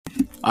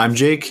I'm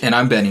Jake. And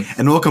I'm Benny.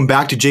 And welcome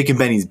back to Jake and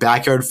Benny's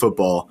Backyard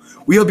Football.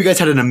 We hope you guys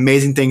had an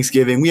amazing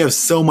Thanksgiving. We have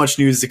so much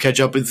news to catch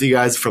up with you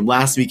guys from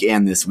last week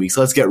and this week,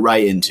 so let's get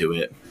right into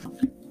it.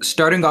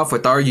 Starting off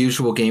with our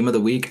usual game of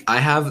the week, I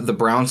have the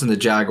Browns and the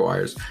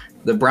Jaguars.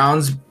 The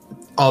Browns,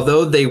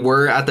 although they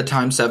were at the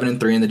time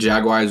 7-3 and the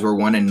Jaguars were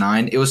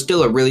 1-9, it was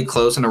still a really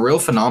close and a real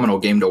phenomenal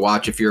game to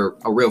watch if you're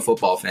a real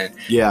football fan.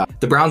 Yeah.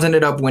 The Browns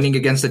ended up winning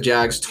against the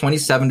Jags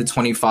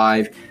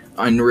 27-25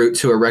 en route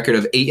to a record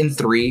of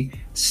 8-3,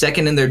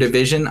 second in their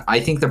division. I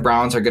think the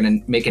Browns are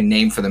going to make a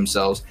name for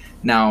themselves.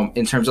 Now,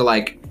 in terms of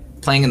like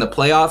playing in the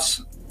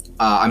playoffs,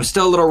 I'm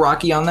still a little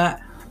rocky on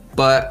that,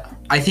 but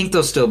I think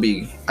they'll still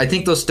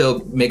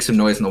make some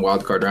noise in the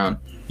wild card round.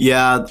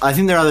 Yeah, I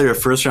think they're either a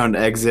first round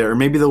exit or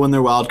maybe they'll win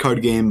their wild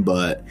card game,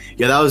 but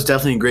yeah, that was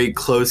definitely a great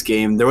close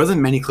game. There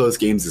wasn't many close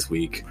games this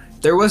week.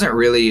 There wasn't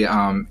really.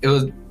 It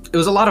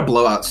was a lot of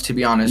blowouts, to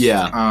be honest.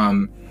 Yeah.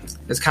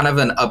 It's kind of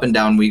an up and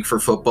down week for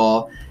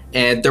football.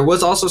 And there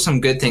was also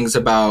some good things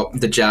about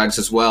the Jags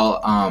as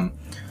well.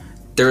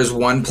 There was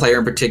one player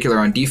in particular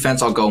on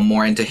defense. I'll go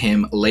more into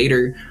him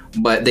later.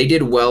 But they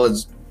did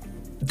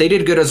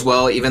good as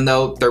well, even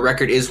though their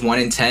record is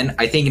 1-10.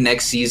 I think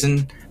next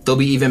season they'll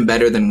be even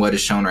better than what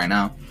is shown right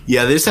now.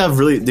 Yeah, they just have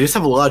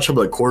a lot of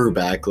trouble at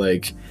quarterback.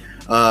 Like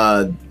 3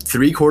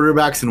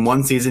 quarterbacks in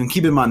one season.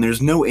 Keep in mind,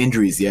 there's no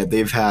injuries yet.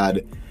 They've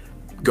had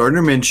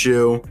Gardner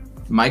Minshew,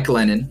 Mike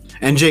Glennon,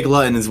 and Jake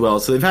Luton as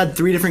well. So they've had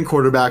 3 different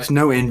quarterbacks,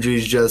 no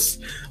injuries,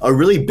 just a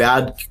really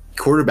bad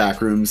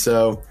quarterback room.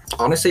 So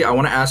honestly, I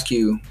want to ask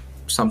you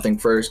something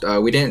first.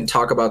 We didn't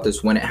talk about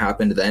this when it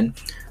happened then,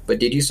 but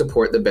did you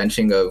support the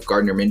benching of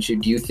Gardner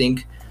Minshew? Do you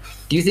think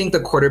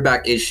the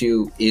quarterback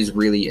issue is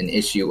really an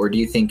issue, or do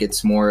you think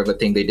it's more of a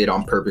thing they did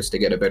on purpose to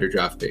get a better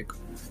draft pick?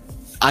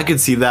 I could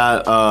see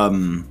that.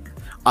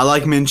 I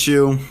like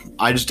Minshew.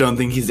 I just don't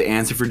think he's the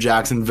answer for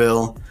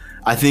Jacksonville.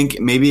 I think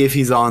maybe if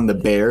he's on the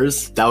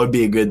Bears, that would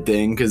be a good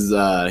thing because,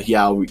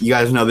 you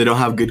guys know they don't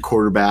have good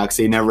quarterbacks.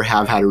 They never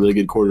have had a really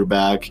good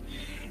quarterback.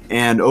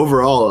 And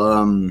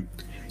overall,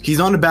 he's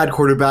not a bad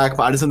quarterback,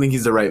 but I just don't think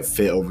he's the right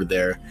fit over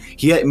there.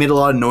 He made a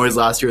lot of noise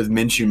last year with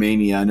Minshew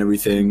Mania and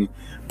everything,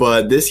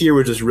 but this year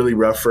was just really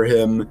rough for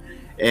him.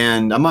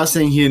 And I'm not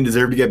saying he didn't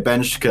deserve to get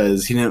benched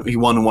because he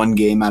won 1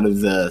 game out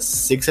of the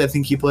 6 I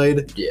think he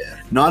played. Yeah.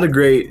 Not a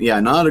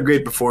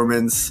great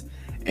performance.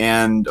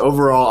 And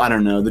overall, I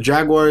don't know. The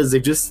Jaguars,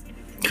 they've just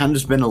kind of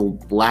just been a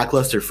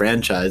lackluster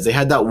franchise. They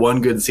had that one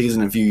good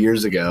season a few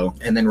years ago.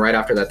 And then right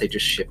after that, they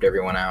just shipped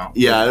everyone out.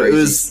 Yeah, it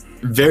was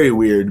very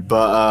weird.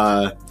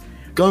 But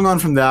going on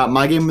from that,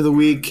 my game of the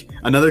week,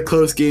 another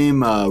close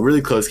game,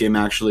 really close game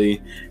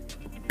actually.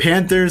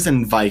 Panthers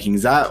and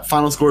Vikings. That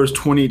final score is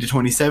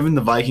 20-27.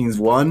 The Vikings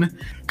won.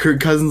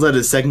 Kirk Cousins led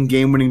his second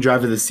game-winning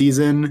drive of the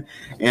season.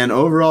 And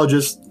overall,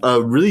 just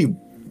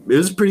it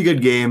was a pretty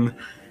good game.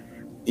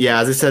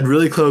 Yeah, as I said,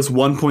 really close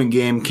 1-point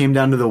game. Came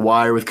down to the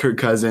wire with Kirk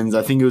Cousins.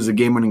 I think it was a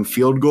game-winning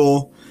field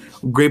goal.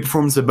 Great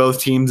performance of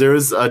both teams. There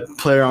was a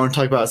player I want to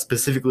talk about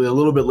specifically a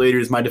little bit later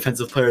as my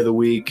defensive player of the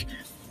week.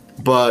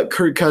 But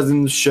Kirk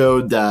Cousins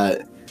showed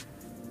that,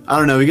 I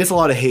don't know, he gets a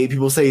lot of hate.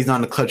 People say he's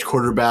not a clutch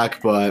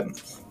quarterback, but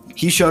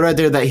he showed right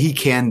there that he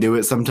can do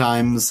it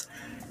sometimes.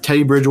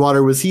 Teddy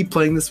Bridgewater, was he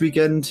playing this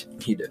weekend?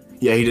 He did.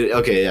 Yeah, he did.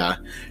 Okay, yeah.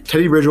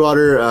 Teddy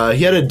Bridgewater,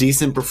 he had a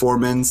decent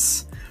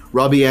performance.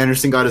 Robbie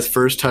Anderson got his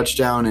first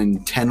touchdown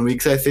in 10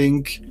 weeks, I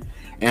think.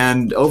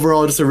 And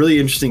overall, just a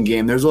really interesting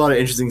game. There's a lot of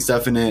interesting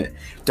stuff in it.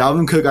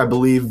 Dalvin Cook, I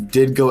believe,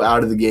 did go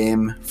out of the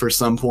game for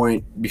some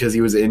point because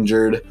he was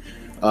injured.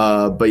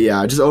 But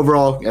yeah, just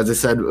overall, as I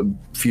said a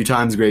few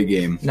times, great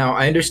game. Now,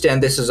 I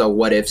understand this is a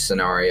what-if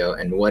scenario,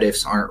 and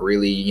what-ifs aren't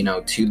really,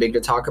 too big to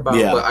talk about.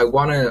 Yeah. But I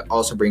want to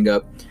also bring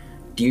up,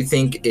 do you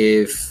think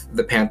if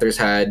the Panthers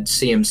had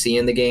CMC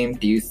in the game,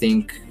 do you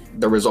think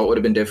the result would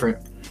have been different?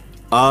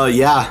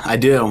 Yeah, I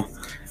do.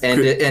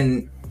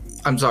 And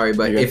I'm sorry,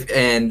 but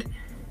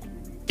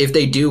if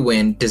they do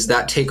win, does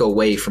that take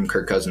away from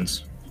Kirk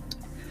Cousins?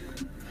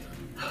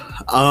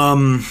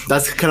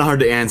 That's kind of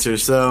hard to answer.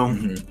 So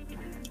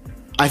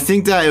I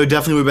think that it would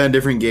definitely have been a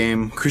different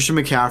game. Christian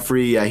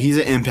McCaffrey, yeah, he's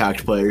an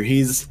impact player.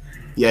 He's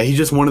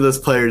just one of those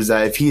players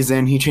that if he's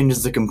in, he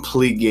changes the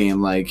complete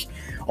game. Like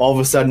all of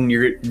a sudden,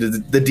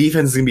 the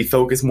defense is gonna be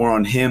focused more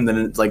on him than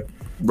it's like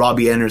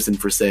Robbie Anderson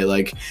per se.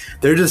 Like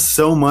there's just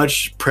so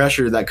much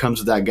pressure that comes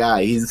with that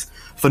guy. He's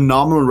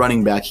phenomenal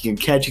running back. He can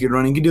catch, he can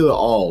run, he can do it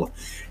all.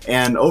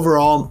 And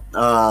overall,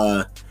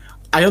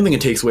 I don't think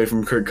it takes away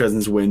from Kirk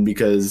Cousins' win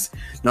because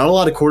not a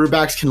lot of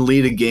quarterbacks can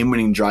lead a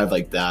game-winning drive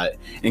like that.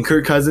 And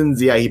Kirk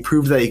Cousins, yeah, he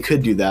proved that he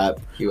could do that.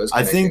 He was.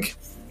 I think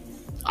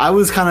I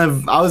was part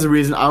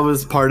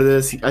of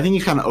this. I think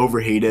he's kind of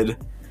overhated.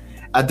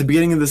 At the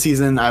beginning of the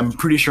season, I'm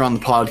pretty sure on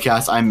the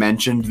podcast I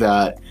mentioned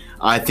that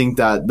I think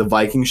that the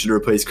Vikings should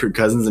replace Kirk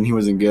Cousins and he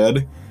wasn't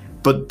good.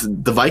 But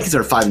the Vikings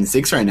are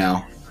 5-6 right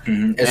now.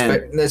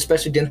 Mm-hmm.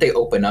 Especially, didn't they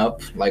open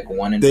up like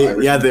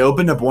 1-5? Yeah, they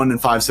opened up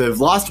 1-5, so they've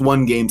lost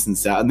 1 game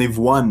since that, and they've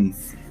won.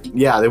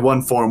 Yeah, they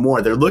won 4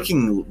 more. They're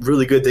looking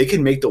really good. They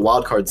can make the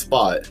wild card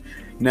spot.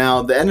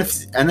 Now, the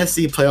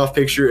NFC playoff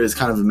picture is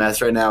kind of a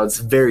mess right now. It's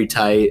very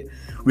tight.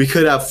 We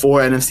could have 4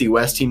 NFC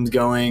West teams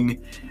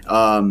going.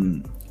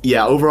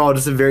 Overall,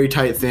 just a very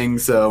tight thing.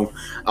 So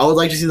I would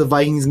like to see the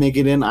Vikings make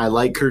it in. I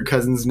like Kirk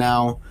Cousins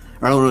now.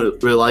 I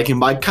don't really like him,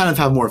 but I kind of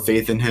have more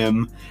faith in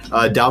him.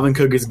 Dalvin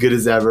Cook is good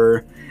as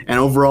ever. And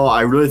overall,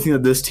 I really think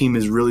that this team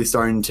is really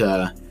starting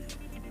to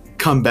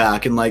come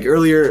back. And like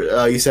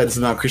earlier, you said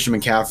something about Christian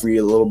McCaffrey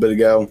a little bit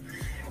ago.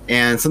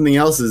 And something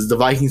else is the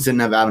Vikings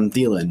didn't have Adam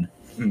Thielen.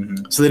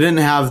 Mm-hmm. So they didn't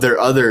have their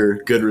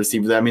other good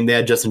receiver. I mean, they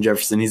had Justin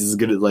Jefferson. He's as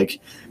good as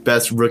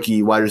best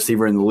rookie wide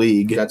receiver in the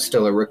league. That's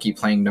still a rookie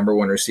playing number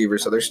 1 receiver,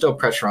 so there's still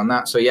pressure on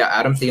that. So yeah,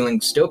 Adam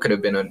Thielen still could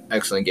have been an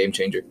excellent game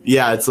changer.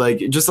 Yeah, it's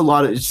just a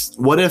lot of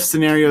what if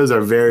scenarios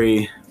are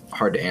very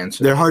hard to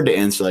answer. They're hard to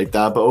answer like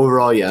that, but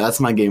overall, yeah,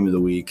 that's my game of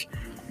the week.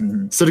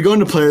 Mm-hmm. So to go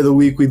into player of the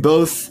week,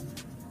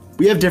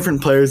 we have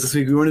different players this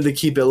week. We wanted to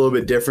keep it a little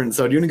bit different.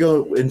 So do you want to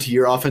go into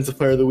your offensive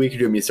player of the week, or do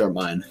you want me to start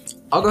mine?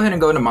 I'll go ahead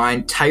and go into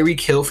mine. Tyreek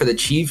Hill for the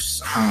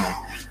Chiefs.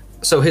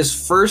 So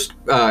his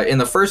in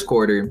the first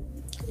quarter,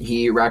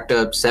 he racked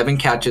up 7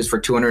 catches for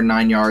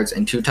 209 yards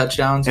and 2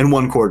 touchdowns. In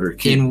one quarter.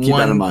 Keep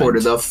one quarter,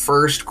 the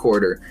first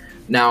quarter.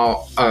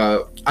 Now,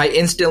 I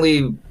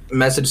instantly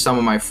messaged some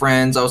of my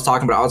friends. I was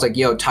like,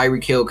 yo,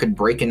 Tyreek Hill could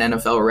break an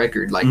NFL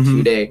record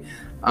today.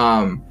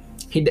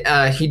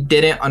 He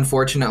didn't,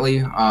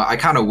 unfortunately. I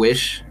kind of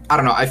wish. I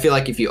don't know. I feel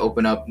like if you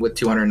open up with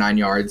 209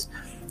 yards,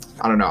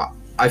 I don't know.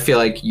 I feel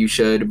like you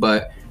should.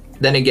 But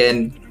then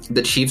again,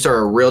 the Chiefs are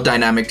a real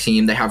dynamic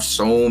team. They have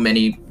so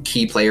many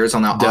key players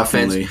on that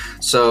offense.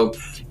 So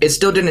it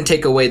still didn't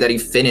take away that he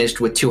finished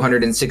with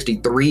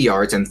 263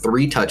 yards and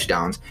 3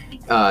 touchdowns.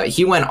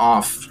 He went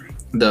off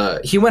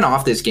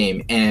this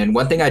game. And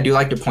one thing I do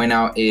like to point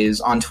out is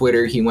on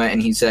Twitter, he went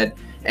and he said,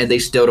 and they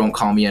still don't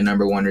call me a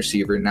number 1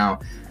 receiver. Now,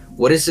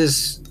 what does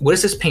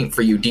this paint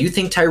for you? Do you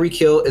think Tyreek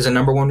Hill is a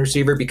number 1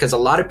 receiver? Because a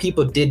lot of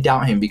people did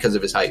doubt him because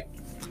of his height.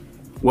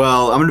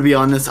 Well, I'm going to be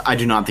honest. I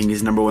do not think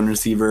he's a number 1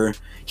 receiver.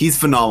 He's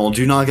phenomenal.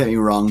 Do not get me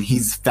wrong.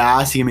 He's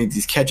fast. He can make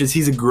these catches.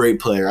 He's a great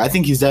player. I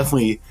think he's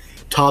definitely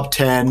top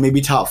 10, maybe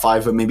top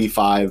 5, but maybe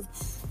 5.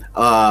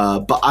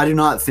 But I do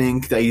not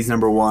think that he's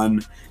number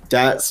 1.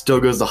 That still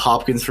goes to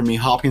Hopkins for me.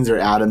 Hopkins or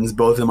Adams.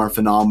 Both of them are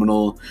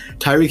phenomenal.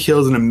 Tyreek Hill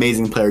is an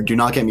amazing player. Do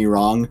not get me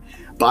wrong.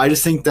 But I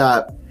just think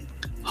that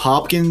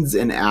Hopkins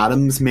and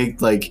Adams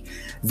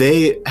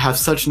they have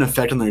such an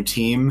effect on their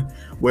team,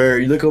 where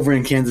you look over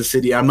in Kansas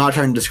City. I'm not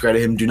trying to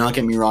discredit him. Do not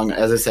get me wrong.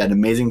 As I said,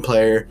 amazing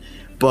player.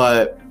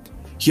 But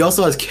he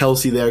also has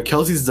Kelsey there.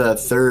 Kelsey's the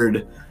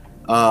 3rd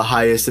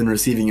highest in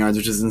receiving yards,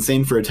 which is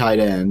insane for a tight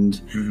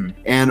end. Mm-hmm.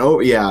 And,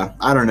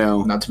 I don't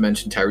know. Not to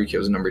mention Tyreek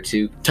Hill is number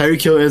 2.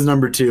 Tyreek Hill is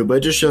number 2, but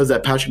it just shows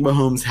that Patrick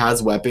Mahomes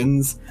has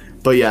weapons.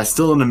 But, yeah,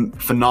 still a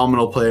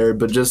phenomenal player,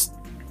 but just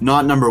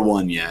not number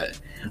 1 yet.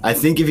 I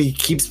think if he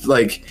keeps,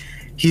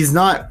 he's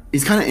kind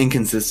of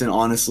inconsistent,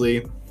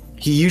 honestly.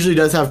 He usually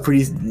does have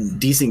pretty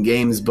decent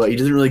games, but he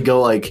doesn't really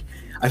go, I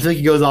feel like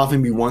he goes off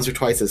maybe once or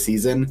twice a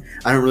season.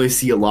 I don't really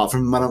see a lot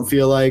from him, I don't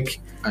feel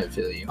like. I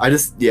feel you. I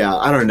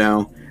don't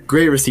know.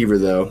 Great receiver,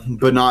 though,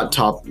 but not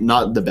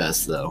the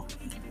best, though.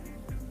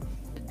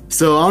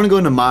 So I want to go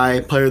into my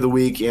player of the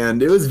week,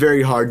 and it was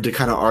very hard to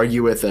kind of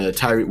argue with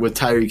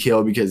Tyreek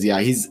Hill because, yeah,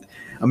 he's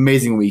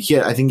amazing week.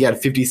 I think he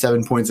had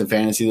 57 points in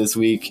fantasy this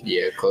week.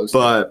 Yeah, close.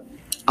 But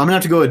I'm going to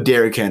have to go with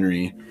Derrick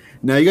Henry.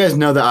 Now, you guys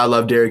know that I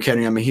love Derrick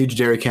Henry. I'm a huge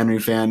Derrick Henry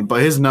fan,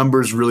 but his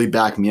numbers really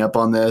back me up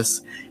on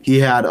this. He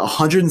had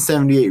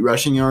 178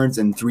 rushing yards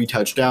and 3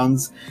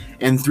 touchdowns,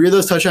 and 3 of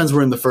those touchdowns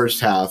were in the first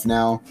half.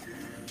 Now,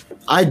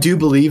 I do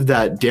believe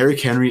that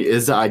Derrick Henry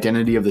is the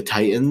identity of the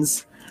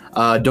Titans.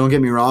 Don't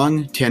get me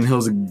wrong.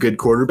 Tannehill's a good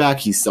quarterback.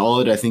 He's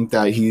solid. I think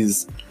that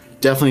he's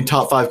definitely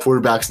top 5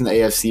 quarterbacks in the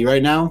AFC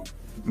right now.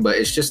 But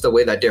it's just the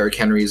way that Derrick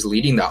Henry is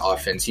leading that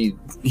offense. He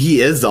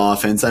is the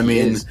offense. I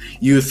mean,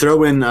 you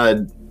throw in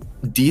a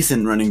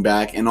decent running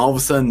back, and all of a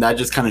sudden that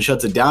just kind of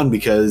shuts it down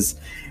because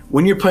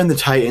when you're playing the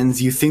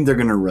Titans, you think they're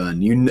going to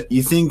run.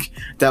 You think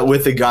that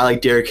with a guy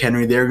like Derrick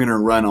Henry, they're going to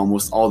run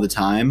almost all the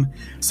time.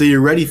 So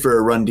you're ready for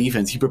a run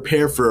defense. You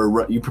prepare to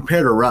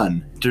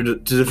run to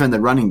defend the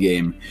running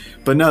game.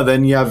 But no,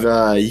 then you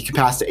can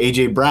pass to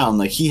AJ Brown.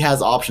 He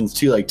has options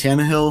too. Like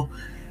Tannehill,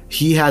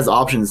 he has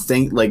options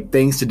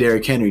thanks to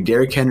Derrick Henry.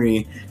 Derrick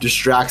Henry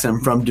distracts him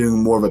from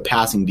doing more of a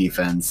passing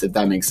defense, if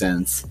that makes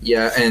sense.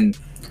 Yeah, and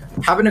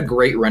having a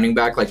great running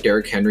back like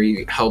Derrick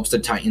Henry helps the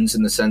Titans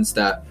in the sense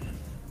that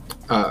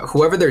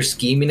whoever they're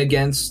scheming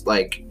against,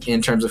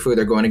 in terms of who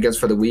they're going against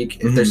for the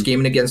week, if they're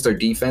scheming against their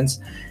defense,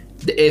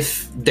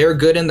 if they're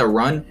good in the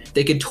run,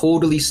 they could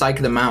totally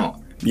psych them out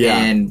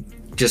and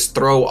just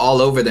throw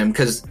all over them,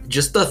 because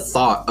just the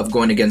thought of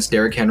going against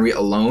Derrick Henry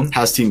alone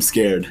has teams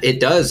scared. It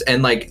does.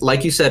 And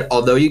like you said,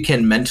 although you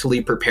can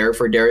mentally prepare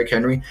for Derrick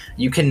Henry,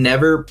 you can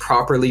never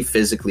properly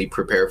physically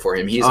prepare for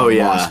him. He's a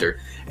monster.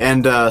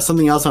 And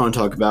something else I want to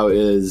talk about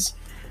is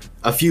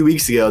a few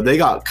weeks ago, they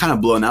got kind of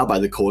blown out by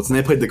the Colts, and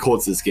they played the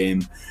Colts this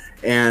game.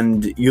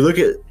 And you look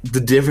at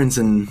the difference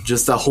in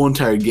just the whole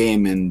entire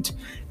game, and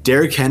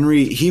Derrick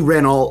Henry, he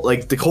ran all,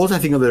 like, the Colts, I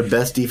think, are their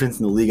best defense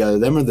in the league. Either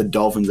them or the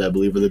Dolphins, I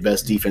believe, are the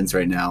best defense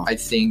right now. I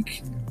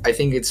think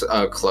it's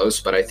close,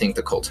 but I think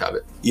the Colts have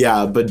it.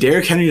 Yeah, but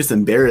Derrick Henry just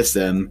embarrassed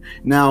them.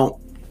 Now,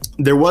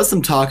 there was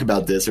some talk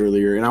about this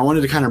earlier, and I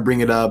wanted to kind of bring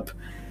it up.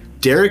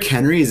 Derrick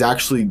Henry is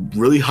actually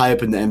really high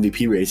up in the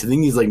MVP race. I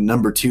think he's, like,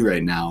 number 2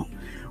 right now,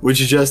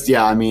 which is just,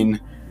 yeah, I mean,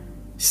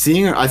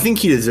 I think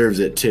he deserves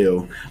it,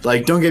 too.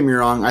 Like, don't get me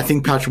wrong, I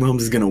think Patrick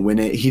Mahomes is going to win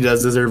it. He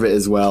does deserve it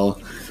as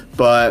well,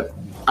 but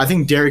I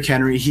think Derrick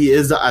Henry, he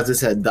is, as I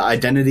said, the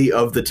identity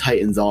of the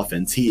Titans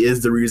offense. He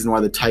is the reason why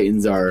the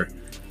Titans are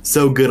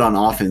so good on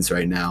offense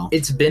right now.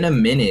 It's been a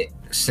minute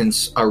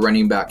since a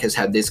running back has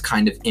had this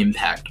kind of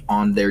impact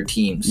on their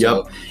team.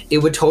 So It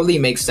would totally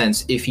make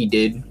sense if he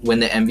did win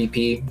the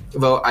MVP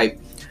vote.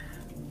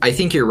 I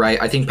think you're right.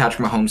 I think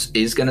Patrick Mahomes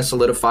is going to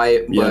solidify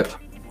it, but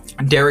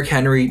Derrick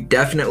Henry,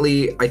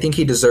 definitely, I think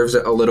he deserves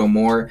it a little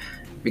more,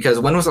 because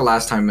when was the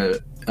last time a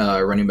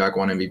running back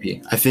won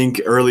MVP? I think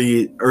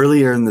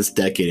earlier in this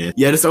decade.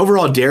 Yeah, just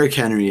overall Derrick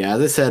Henry, as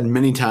I said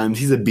many times,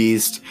 he's a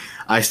beast.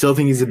 I still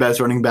think he's the best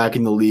running back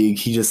in the league.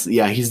 He's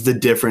the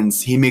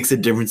difference. He makes a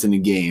difference in a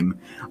game.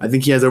 I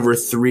think he has over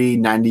 3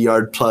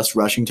 90-yard plus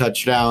rushing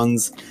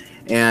touchdowns,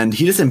 and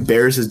he just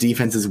embarrasses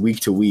defenses week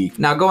to week.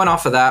 Now, going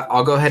off of that,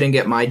 I'll go ahead and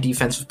get my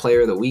defensive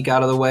player of the week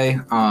out of the way.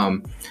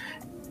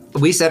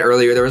 We said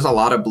earlier there was a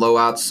lot of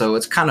blowouts, so it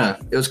was kind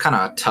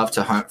of tough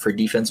to hunt for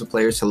defensive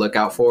players to look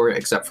out for,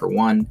 except for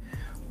one.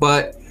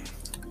 But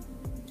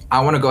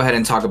I want to go ahead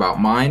and talk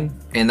about mine,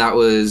 and that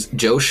was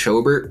Joe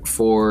Schobert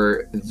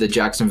for the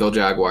Jacksonville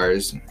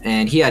Jaguars.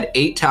 And he had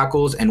 8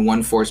 tackles and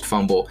 1 forced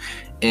fumble.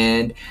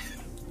 And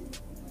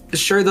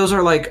sure, those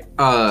are like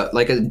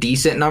a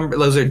decent number.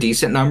 Those are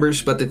decent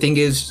numbers, but the thing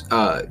is,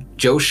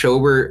 Joe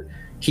Schobert,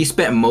 he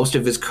spent most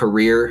of his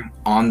career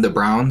on the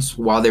Browns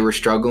while they were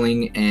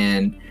struggling,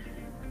 and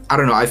I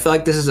don't know. I feel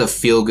like this is a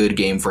feel-good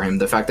game for him.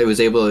 The fact that he was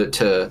able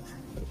to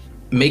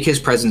make his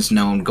presence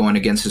known going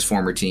against his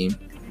former team.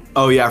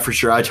 Oh, yeah, for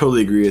sure. I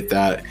totally agree with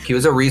that. He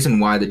was a reason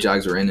why the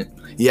Jags were in it.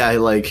 Yeah,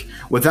 like,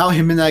 without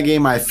him in that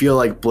game, I feel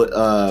like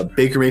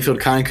Baker Mayfield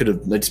kind of could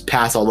have just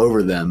passed all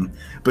over them.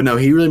 But no,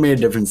 he really made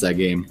a difference that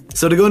game.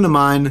 So to go into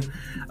mine,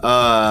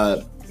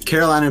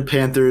 Carolina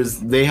Panthers,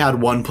 they had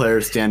one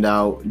player stand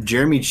out,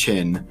 Jeremy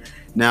Chin.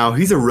 Now,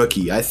 he's a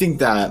rookie. I think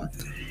that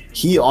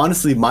he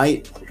honestly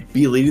might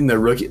be leading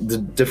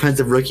the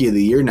defensive rookie of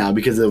the year now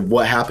because of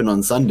what happened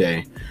on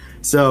Sunday.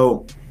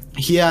 So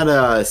he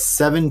had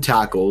 7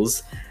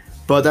 tackles,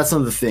 but that's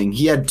not the thing.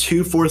 He had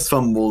 2 forced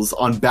fumbles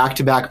on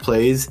back-to-back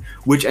plays,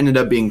 which ended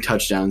up being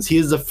touchdowns. He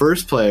is the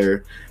first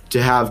player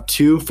to have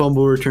 2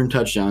 fumble return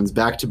touchdowns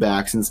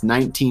back-to-back since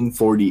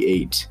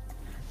 1948,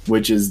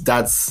 which is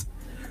that's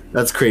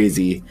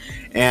crazy.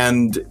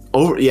 And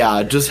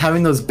just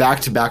having those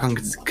back-to-back on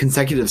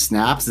consecutive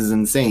snaps is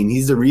insane.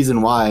 He's the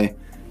reason why.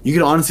 You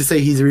could honestly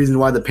say he's the reason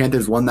why the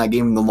Panthers won that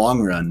game in the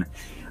long run.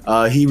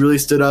 He really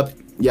stood up.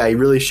 Yeah, he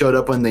really showed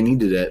up when they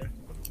needed it.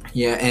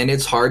 Yeah, and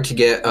it's hard to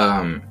get.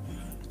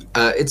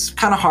 It's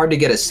kind of hard to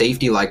get a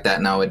safety like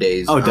that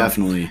nowadays. Oh,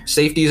 definitely.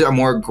 Safeties are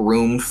more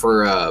groomed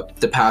for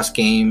the pass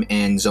game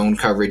and zone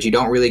coverage. You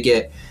don't really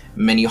get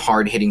many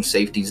hard-hitting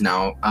safeties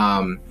now.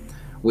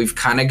 We've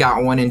kind of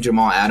got one in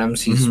Jamal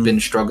Adams. He's been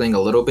struggling a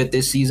little bit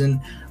this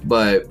season,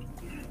 but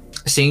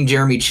seeing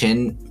Jeremy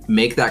Chin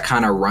make that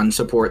kind of run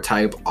support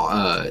type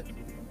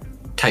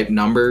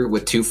number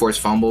with 2 forced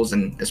fumbles,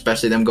 and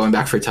especially them going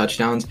back for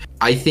touchdowns,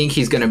 I think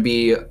he's going to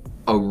be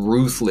a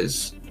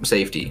ruthless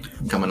safety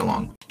coming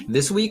along.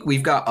 This week,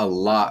 we've got a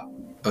lot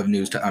of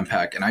news to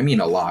unpack, and I mean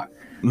a lot.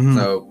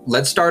 So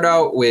let's start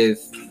out with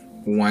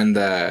one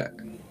that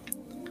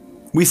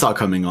we saw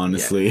coming,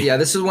 honestly. Yeah,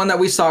 this is one that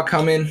we saw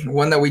coming,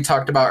 one that we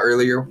talked about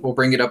earlier. We'll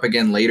bring it up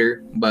again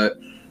later, but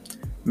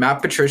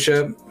Matt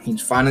Patricia,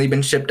 he's finally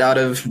been shipped out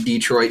of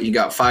Detroit. He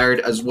got fired,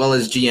 as well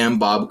as GM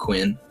Bob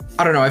Quinn.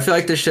 I don't know. I feel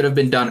like this should have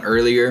been done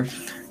earlier.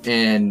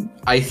 And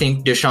I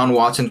think Deshaun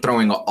Watson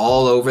throwing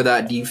all over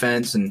that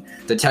defense and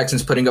the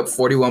Texans putting up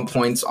 41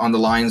 points on the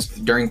Lions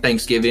during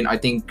Thanksgiving, I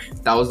think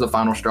that was the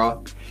final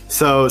straw.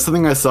 So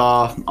something I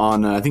saw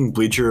on, I think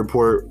Bleacher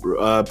Report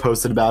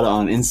posted about it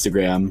on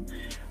Instagram.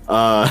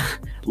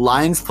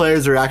 Lions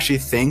players are actually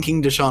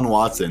thanking Deshaun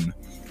Watson,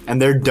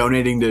 and they're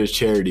donating to his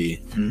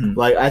charity.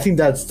 Like, I think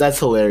that's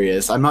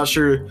hilarious. I'm not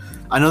sure.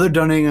 I know they're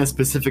donating a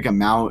specific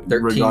amount.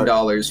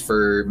 $13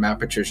 for Matt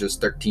Patricia's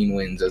 13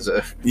 wins as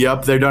a.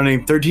 Yep, they're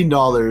donating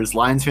 $13.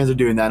 Lions fans are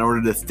doing that in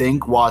order to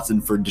thank Watson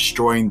for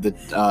destroying the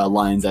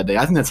Lions that day.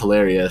 I think that's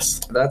hilarious.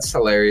 That's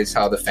hilarious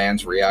how the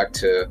fans react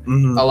to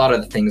a lot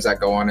of the things that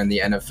go on in the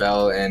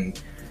NFL.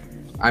 And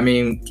I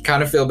mean,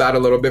 kind of feel bad a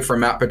little bit for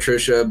Matt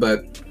Patricia,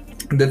 but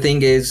the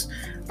thing is,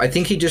 I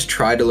think he just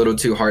tried a little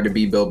too hard to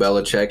be Bill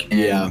Belichick.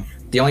 And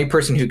the only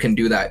person who can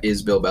do that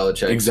is Bill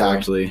Belichick.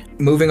 Exactly. So,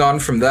 moving on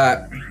from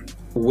that,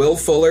 Will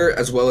Fuller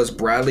as well as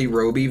Bradley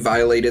Roby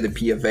violated the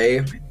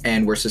PFA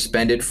and were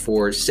suspended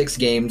for 6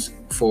 games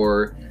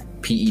for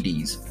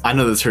PEDs. I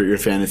know this hurt your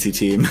fantasy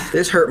team.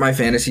 This hurt my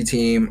fantasy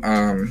team.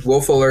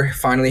 Will Fuller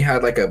finally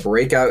had like a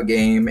breakout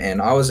game,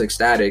 and I was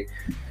ecstatic.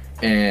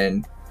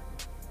 And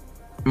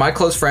my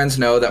close friends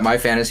know that my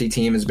fantasy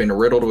team has been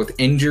riddled with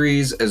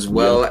injuries as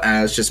well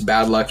as just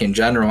bad luck in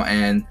general.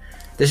 And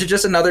this is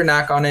just another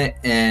knock on it,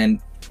 and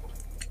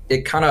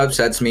it kind of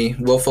upsets me.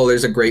 Will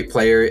Fuller's a great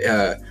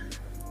player.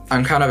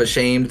 I'm kind of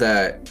ashamed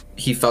that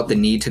he felt the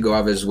need to go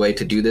out of his way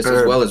to do this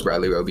as well as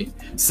Bradley Roby.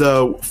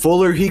 So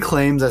Fuller, he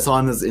claims, I saw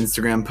on his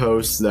Instagram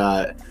post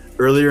that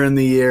earlier in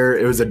the year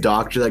it was a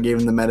doctor that gave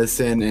him the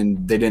medicine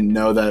and they didn't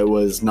know that it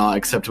was not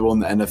acceptable in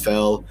the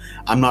NFL.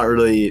 I'm not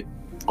really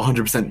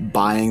 100%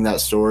 buying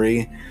that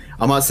story.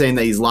 I'm not saying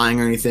that he's lying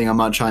or anything. I'm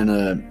not trying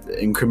to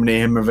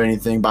incriminate him of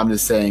anything, but I'm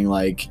just saying,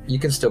 like, you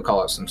can still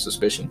call out some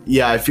suspicion.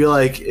 Yeah, I feel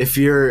like if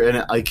you're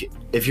an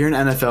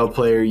NFL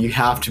player, you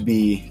have to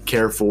be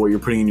careful what you're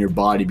putting in your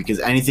body because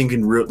anything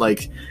can ruin.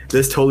 Like,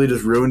 this totally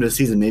just ruined a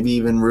season, maybe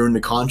even ruined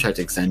a contract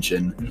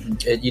extension.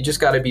 You just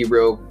got to be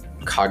real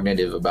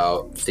cognitive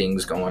about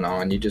things going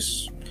on.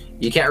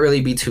 You can't really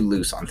be too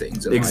loose on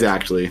things.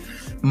 Exactly.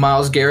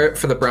 Myles Garrett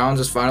for the Browns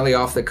is finally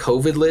off the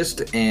COVID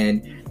list,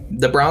 and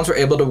the Browns were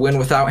able to win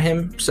without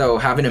him, so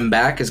having him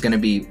back is going to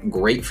be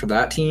great for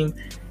that team.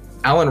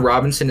 Allen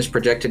Robinson is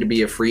projected to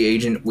be a free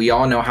agent. We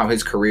all know how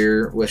his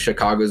career with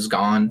Chicago's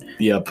gone.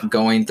 Yep.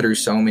 Going through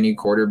so many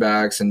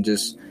quarterbacks and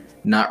just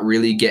not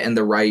really getting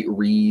the right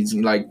reads.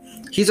 Like,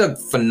 he's a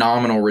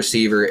phenomenal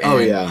receiver.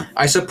 And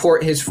I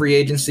support his free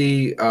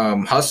agency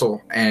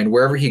hustle. And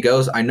wherever he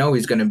goes, I know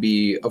he's going to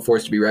be a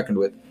force to be reckoned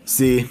with.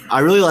 See,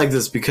 I really like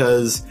this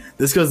because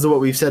this goes to what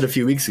we've said a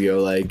few weeks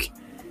ago. Like,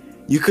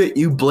 you could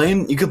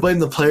blame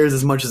the players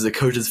as much as the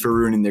coaches for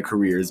ruining their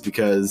careers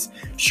because,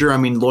 sure, I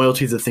mean,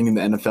 loyalty is a thing in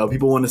the NFL.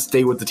 People want to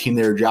stay with the team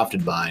they were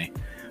drafted by.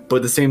 But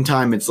at the same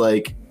time, it's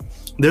like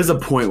there's a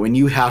point when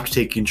you have to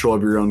take control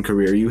of your own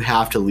career. You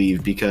have to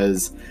leave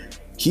because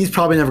he's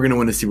probably never going to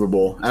win a Super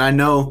Bowl. And I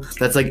know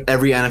that's like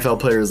every NFL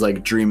player's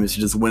like dream is to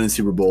just win a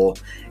Super Bowl.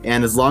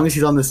 And as long as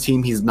he's on this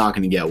team, he's not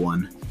going to get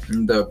one.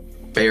 The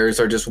Bears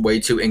are just way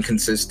too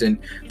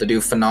inconsistent. They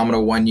do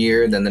phenomenal one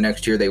year, then the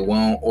next year they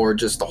won't, or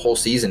just the whole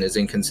season is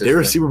inconsistent. They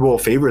were Super Bowl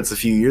favorites a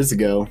few years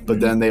ago, but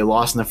then they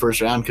lost in the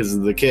first round because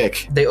of the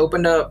kick. They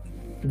opened up,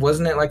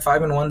 wasn't it like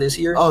 5-1 this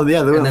year? Oh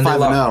yeah, they went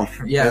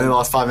 5-0. Yeah, and they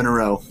lost 5 in a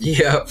row.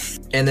 Yeah,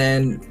 and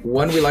then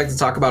one we like to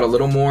talk about a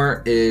little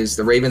more is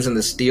the Ravens and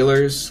the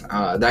Steelers.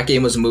 That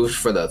game was moved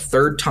for the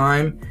third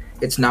time.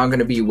 It's now going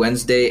to be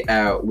Wednesday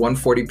at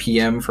 1:40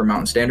 p.m. for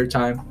Mountain Standard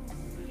Time.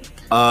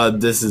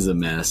 This is a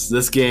mess.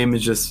 This game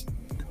is just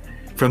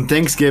from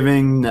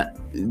Thanksgiving,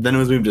 then it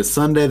was moved to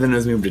Sunday, then it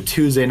was moved to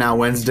Tuesday, now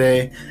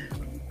Wednesday.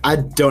 I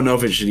don't know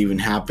if it should even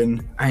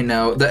happen. I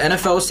know. The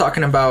NFL is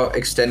talking about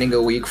extending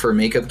a week for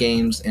makeup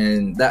games,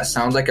 and that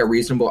sounds like a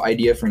reasonable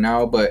idea for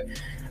now, but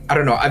I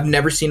don't know. I've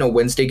never seen a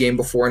Wednesday game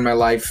before in my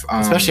life.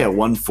 Especially at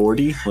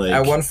 1:40.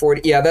 At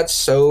 1:40, yeah, that's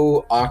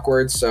so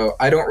awkward. So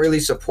I don't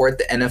really support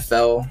the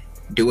NFL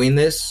doing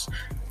this.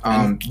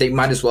 They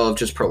might as well have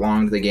just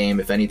prolonged the game,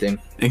 if anything.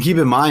 And keep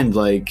in mind,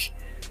 like,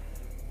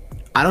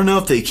 I don't know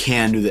if they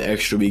can do the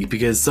extra week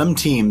because some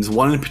teams,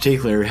 one in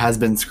particular, has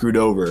been screwed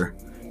over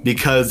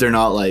because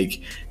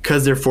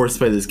they're forced to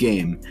play this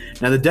game.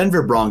 Now, the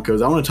Denver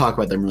Broncos, I want to talk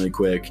about them really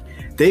quick.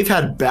 They've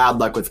had bad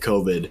luck with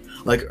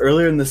COVID. Like,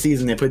 earlier in the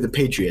season, they played the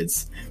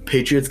Patriots.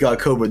 Patriots got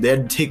COVID. They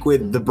had to take away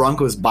the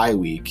Broncos' bye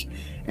week.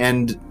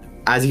 And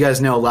as you guys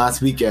know, last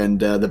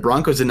weekend, the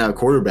Broncos didn't have a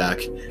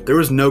quarterback. There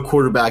was no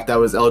quarterback that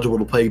was eligible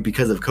to play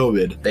because of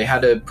COVID. They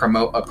had to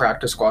promote a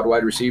practice squad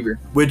wide receiver.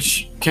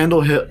 Which,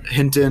 Kendall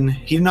Hinton,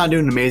 he did not do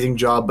an amazing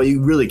job, but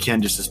you really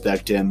can't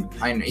disrespect him.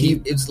 I know.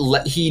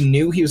 He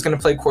knew he was going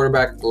to play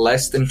quarterback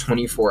less than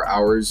 24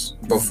 hours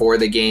before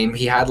the game.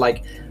 He had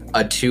like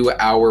a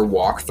 2-hour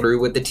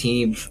walkthrough with the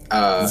team.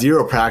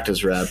 Zero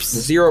practice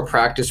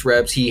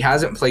reps. He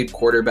hasn't played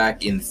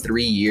quarterback in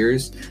 3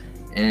 years.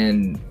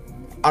 And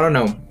I don't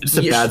know. It's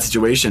a bad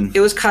situation. It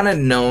was kind of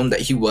known that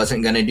he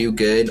wasn't going to do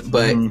good,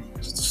 but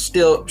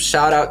still,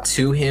 shout out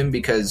to him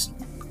because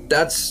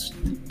that's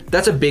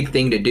a big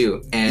thing to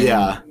do.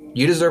 And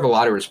you deserve a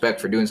lot of respect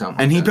for doing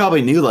something. And he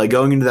probably knew, like,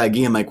 going into that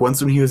game, like,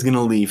 once when he was going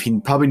to leave, he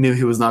probably knew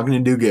he was not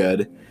going to do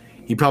good.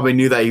 He probably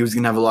knew that he was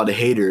going to have a lot of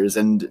haters,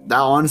 and that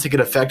honestly could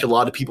affect a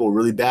lot of people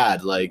really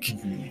bad. Like,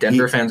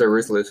 Denver fans are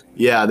ruthless.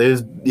 Yeah,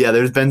 there's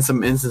been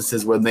some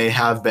instances when they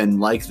have been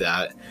like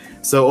that.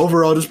 So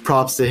overall, just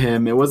props to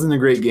him. It wasn't a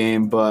great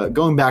game, but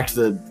going back to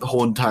the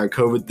whole entire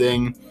COVID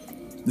thing,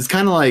 it's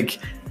kind of like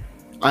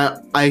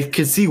I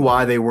could see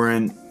why they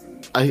weren't.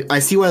 I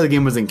see why the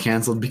game wasn't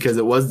canceled because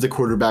it was the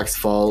quarterback's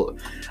fault.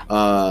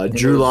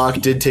 Drew Lock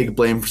did take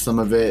blame for some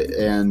of it,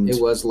 and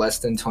it was less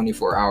than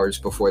 24 hours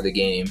before the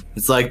game.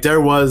 It's like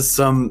there was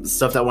some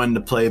stuff that went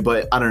into play,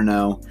 but I don't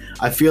know.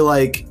 I feel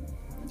like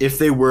if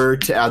they were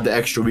to add the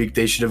extra week,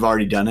 they should have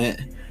already done it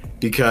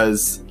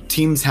because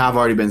teams have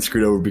already been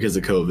screwed over because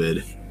of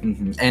COVID.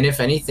 And if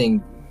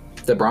anything,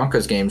 the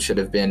Broncos game should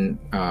have been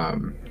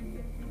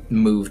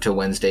moved to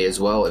Wednesday as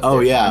well.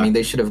 I mean,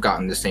 they should have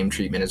gotten the same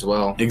treatment as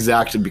well.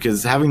 Exactly,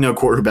 because having no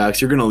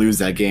quarterbacks, you're going to lose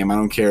that game. I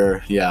don't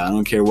care. Yeah, I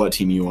don't care what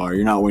team you are.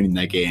 You're not winning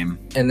that game.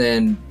 And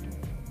then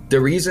The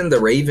reason the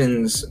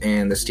Ravens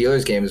and the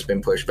Steelers game has been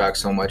pushed back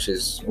so much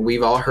is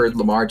we've all heard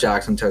Lamar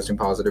Jackson testing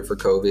positive for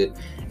COVID,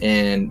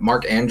 and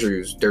Mark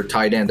Andrews, their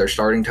tight end, their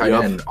starting tight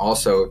end,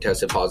 also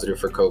tested positive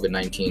for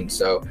COVID-19.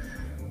 So,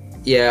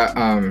 yeah,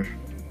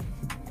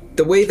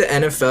 the way the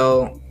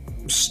NFL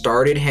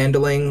started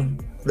handling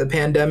the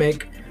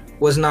pandemic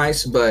was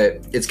nice,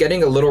 but it's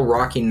getting a little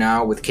rocky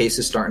now with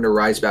cases starting to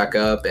rise back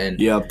up.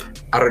 And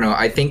I don't know,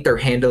 I think they're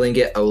handling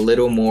it a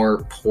little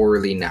more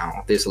poorly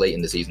now this late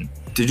in the season.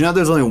 Did you know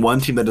there's only one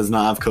team that does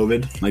not have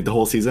COVID, like the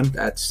whole season?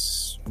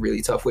 That's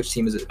really tough. Which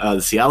team is it? The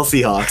Seattle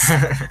Seahawks.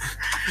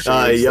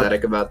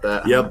 Ecstatic about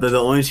that. Yep, they're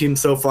the only team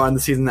so far in the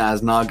season that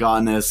has not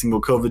gotten a single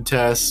COVID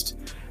test.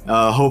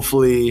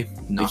 Hopefully...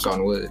 Knock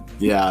on wood.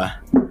 Yeah.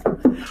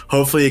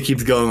 Hopefully it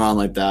keeps going on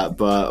like that.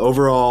 But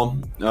overall,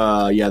 the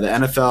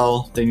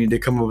NFL, they need to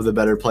come up with a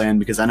better plan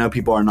because I know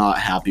people are not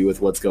happy with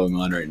what's going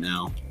on right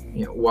now.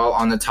 Yeah, while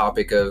on the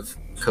topic of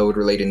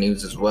COVID-related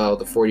news as well,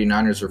 the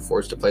 49ers were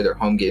forced to play their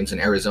home games in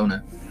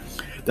Arizona.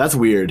 That's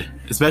weird,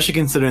 especially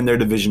considering they're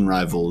division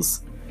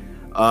rivals.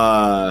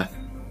 I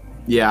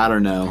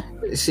don't know.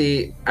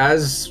 See,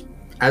 as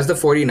the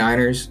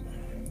 49ers,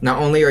 not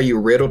only are you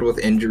riddled with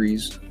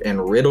injuries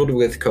and riddled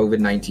with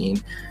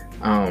COVID-19,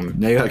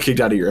 now you got kicked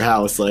out of your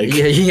house.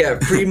 Yeah,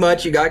 pretty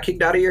much you got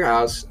kicked out of your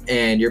house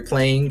and you're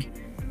playing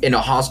in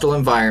a hostile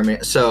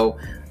environment. So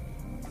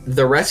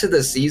the rest of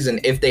the season,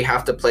 if they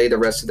have to play the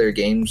rest of their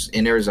games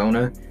in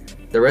Arizona,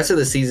 the rest of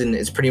the season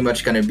is pretty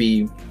much going to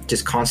be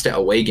just constant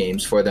away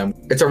games for them.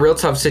 It's a real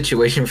tough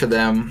situation for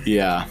them.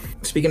 Yeah.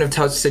 Speaking of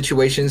tough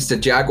situations, the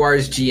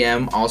Jaguars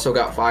GM also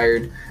got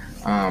fired.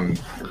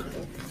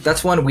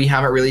 That's one we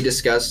haven't really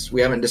discussed. We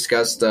haven't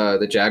discussed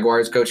the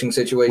Jaguars coaching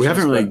situation. We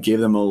haven't really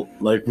give them a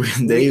I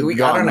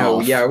don't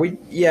know. Off.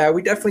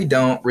 We definitely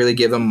don't really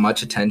give them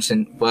much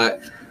attention.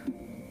 But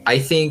I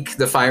think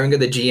the firing of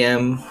the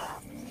GM,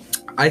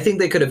 I think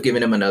they could have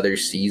given him another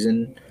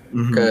season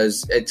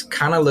because it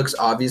kind of looks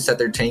obvious that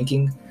they're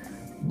tanking.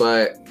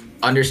 But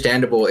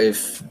understandable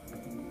if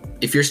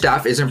your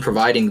staff isn't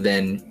providing,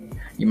 then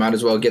you might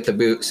as well get the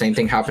boot. Same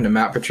thing happened to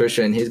Matt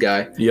Patricia and his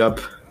guy. Yep.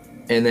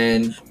 And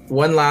then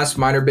one last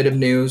minor bit of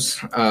news.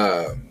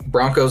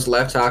 Broncos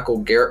left tackle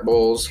Garrett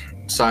Bowles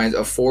signs a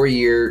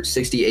 4-year,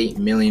 $68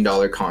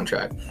 million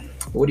contract.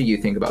 What do you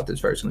think about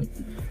this personally?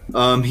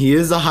 He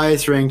is the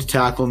highest ranked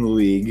tackle in the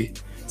league,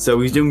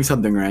 so he's doing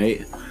something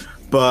right.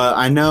 But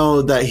I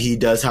know that he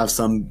does have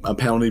a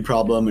penalty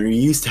problem, or he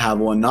used to have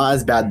one. Not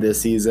as bad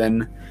this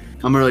season.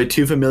 I'm not really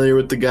too familiar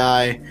with the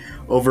guy.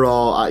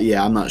 Overall,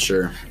 I'm not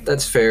sure.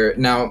 That's fair.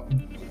 Now,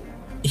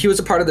 he was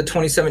a part of the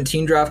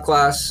 2017 draft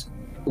class,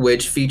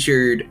 which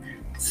featured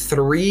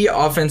 3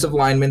 offensive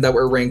linemen that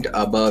were ranked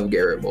above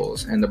Garrett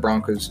Bowles, and the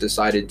Broncos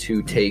decided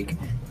to take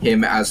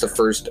him as the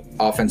first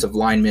offensive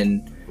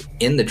lineman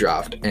in the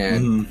draft.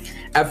 And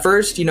at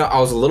first, I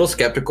was a little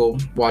skeptical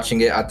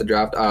watching it at the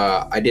draft.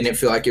 I didn't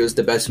feel like it was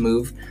the best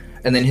move.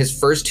 And then his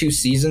first 2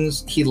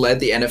 seasons, he led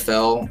the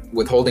NFL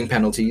with holding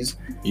penalties.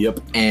 Yep.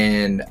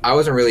 And I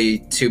wasn't really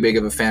too big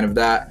of a fan of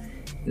that.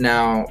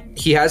 Now,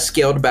 he has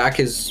scaled back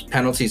his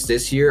penalties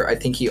this year. I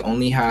think he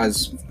only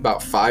has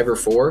about 5 or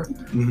 4.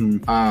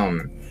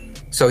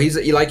 So he's,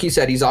 like you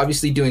said, he's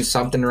obviously doing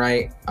something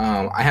right.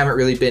 I haven't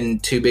really been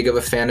too big of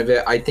a fan of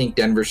it. I think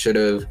Denver should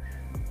have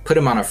put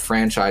him on a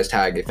franchise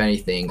tag, if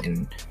anything,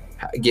 and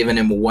given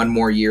him 1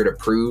 more year to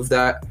prove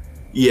that.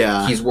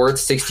 Yeah. He's worth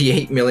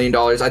 $68 million.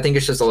 I think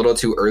it's just a little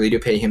too early to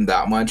pay him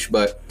that much,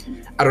 but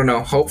I don't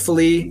know.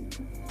 Hopefully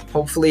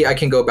I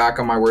can go back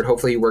on my word.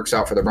 Hopefully he works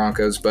out for the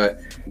Broncos, but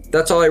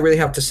that's all I really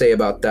have to say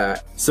about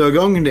that. So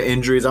going into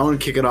injuries, I want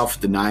to kick it off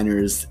with the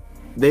Niners.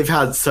 They've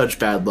had such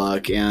bad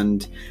luck,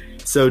 and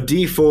so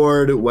Dee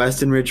Ford,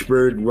 Weston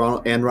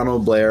Richburg, and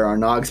Ronald Blair are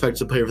not expected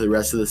to play for the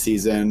rest of the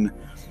season.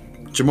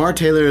 Jamar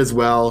Taylor as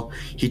well.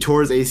 He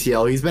tore his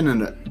ACL. He's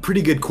been a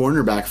pretty good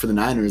cornerback for the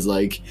Niners.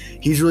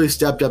 He's really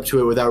stepped up to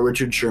it without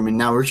Richard Sherman.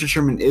 Now Richard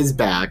Sherman is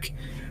back,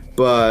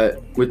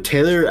 but with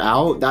Taylor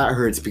out, that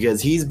hurts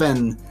because he's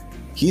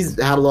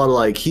had a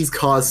lot of he's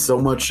caused so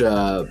much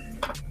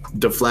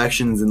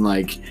deflections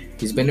and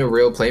he's been a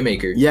real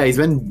playmaker. Yeah, he's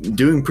been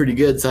doing pretty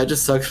good, so that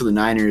just sucks for the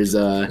Niners.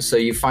 So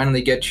you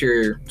finally get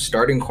your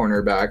starting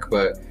corner back,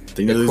 but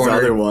the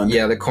other one.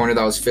 Yeah, the corner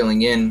that was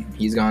filling in,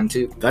 he's gone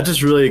too. That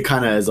just really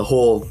kind of as a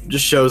whole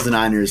just shows the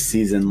Niners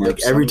season.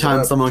 Every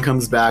time someone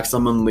comes back,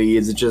 someone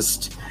leaves,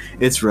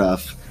 it's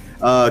rough.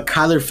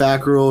 Kyler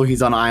Fackrell,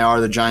 he's on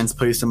IR. The Giants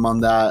placed him on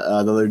that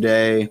the other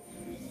day.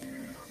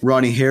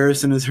 Ronnie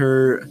Harrison is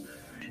hurt.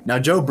 Now,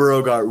 Joe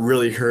Burrow got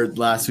really hurt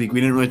last week. We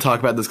didn't really talk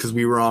about this because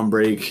we were on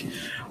break.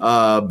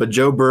 But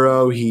Joe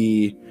Burrow,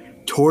 he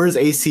tore his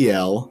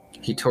ACL.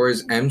 He tore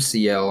his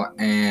MCL,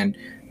 and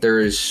there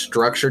is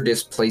structure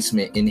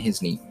displacement in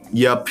his knee.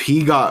 Yep,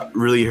 he got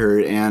really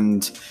hurt,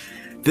 and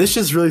this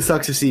just really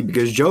sucks to see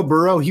because Joe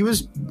Burrow, he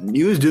was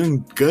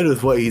doing good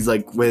with what he's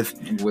with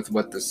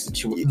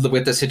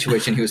the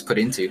situation he was put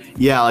into.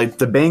 Yeah,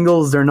 the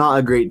Bengals, they're not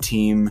a great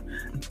team.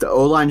 The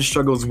O-line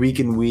struggles week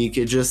in week.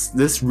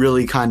 This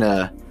really kind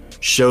of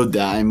showed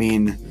that. I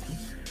mean,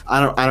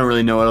 I don't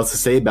really know what else to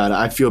say about it.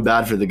 I feel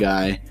bad for the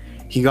guy.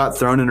 He got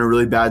thrown in a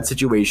really bad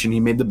situation.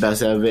 He made the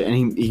best out of it,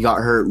 and he got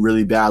hurt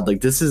really bad.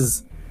 Like,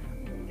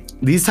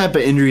 these type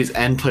of injuries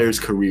end players'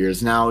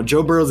 careers. Now,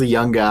 Joe Burrow's a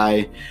young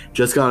guy,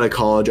 just got out of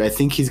college. I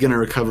think he's going to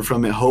recover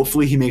from it.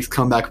 Hopefully, he makes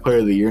comeback player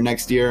of the year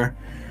next year.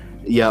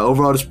 Yeah,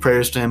 overall, just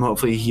prayers to him.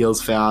 Hopefully, he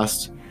heals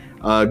fast.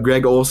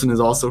 Greg Olsen is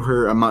also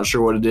hurt. I'm not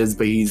sure what it is,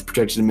 but he's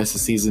projected to miss the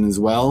season as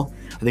well.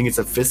 I think it's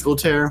a fiscal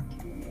tear.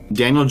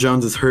 Daniel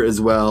Jones is hurt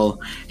as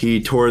well.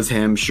 He tore his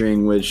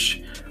hamstring,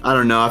 which, I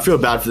don't know. I feel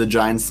bad for the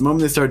Giants. The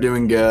moment they start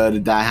doing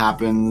good, that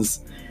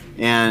happens.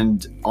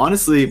 And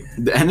honestly,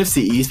 the NFC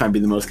East might be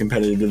the most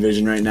competitive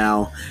division right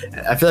now.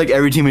 I feel like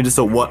every team is just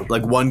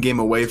one game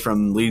away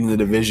from leading the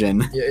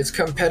division. Yeah, it's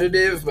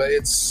competitive, but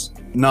it's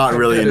not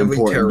really an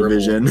important terrible.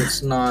 Division.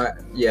 It's not.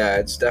 Yeah,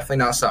 it's definitely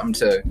not something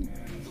to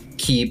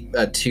keep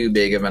too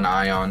big of an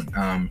eye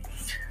on.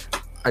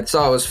 I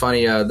saw it was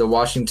funny. The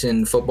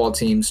Washington football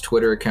team's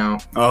Twitter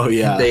account. Oh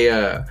yeah.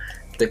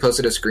 They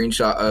posted a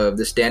screenshot of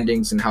the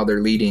standings and how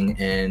they're leading,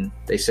 and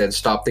they said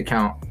stop the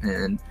count.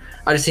 And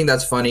I just think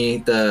that's funny.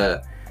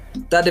 That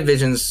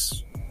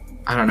division's,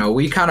 I don't know.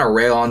 We kind of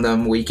rail on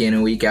them week in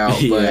and week out,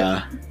 but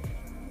yeah.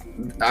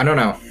 I don't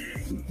know.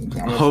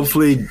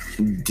 Hopefully,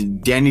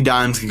 Danny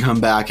Dimes can come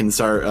back and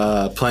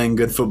start playing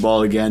good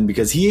football again,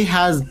 because he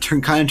has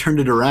kind of turned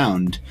it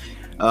around.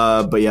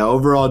 But yeah,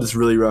 overall, just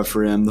really rough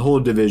for him. The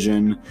whole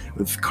division,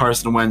 with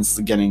Carson Wentz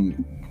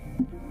getting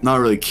not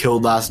really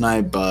killed last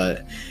night,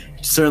 but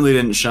certainly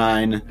didn't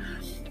shine.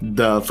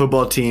 The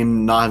football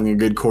team not having a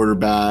good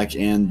quarterback,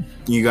 and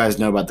you guys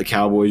know about the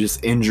Cowboys,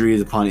 just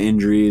injuries upon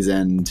injuries,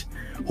 and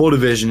whole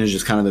division is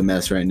just kind of a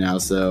mess right now.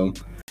 So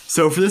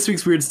for this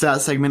week's Weird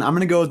Stat segment, I'm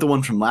going to go with the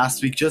one from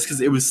last week just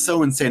because it was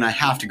so insane I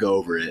have to go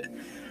over it.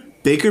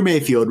 Baker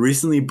Mayfield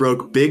recently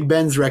broke Big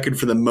Ben's record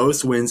for the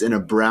most wins in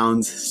a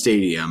Browns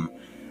stadium.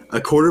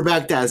 A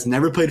quarterback that has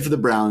never played for the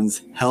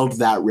Browns held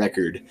that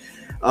record.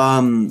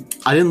 I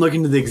didn't look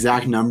into the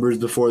exact numbers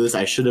before this.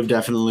 I should have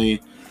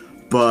definitely.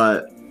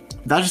 But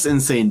that's just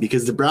insane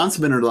because the Browns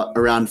have been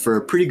around for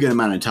a pretty good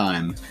amount of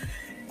time.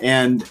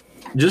 And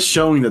just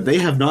showing that they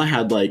have not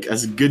had like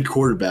as good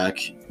quarterback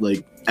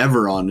like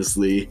ever,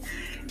 honestly.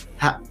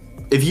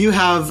 If you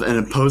have an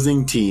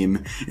opposing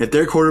team, if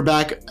their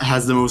quarterback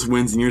has the most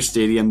wins in your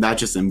stadium, that's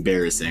just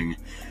embarrassing.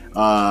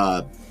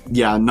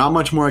 Yeah, not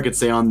much more I could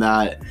say on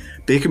that.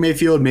 Baker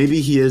Mayfield,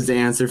 maybe he is the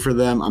answer for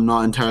them. I'm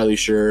not entirely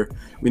sure.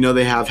 We know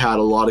they have had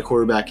a lot of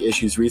quarterback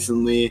issues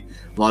recently.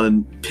 A lot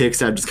of picks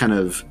have just kind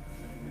of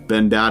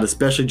been bad,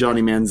 especially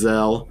Johnny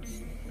Manziel.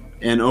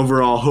 And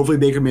overall, hopefully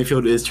Baker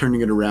Mayfield is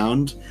turning it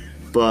around.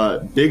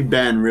 But Big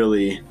Ben,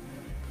 really,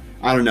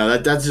 I don't know.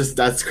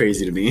 That's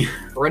crazy to me.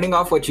 Running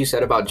off what you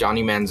said about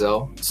Johnny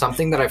Manziel,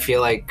 something that I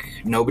feel like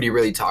nobody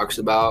really talks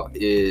about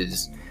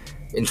is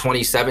in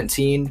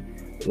 2017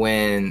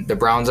 when the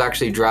Browns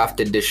actually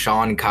drafted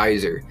DeShone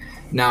Kizer.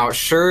 Now,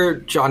 sure,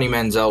 Johnny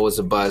Manziel was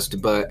a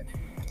bust, but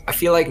I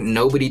feel like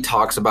nobody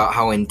talks about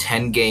how in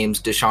 10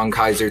 games DeShone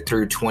Kizer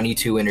threw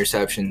 22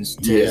 interceptions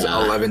to his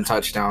 11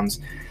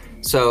 touchdowns.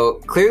 So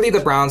clearly the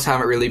Browns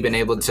haven't really been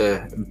able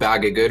to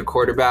bag a good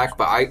quarterback,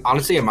 but I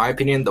honestly, in my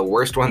opinion, the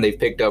worst one they've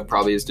picked up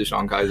probably is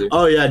DeShone Kizer.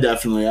 Oh yeah,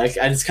 definitely. I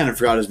just kind of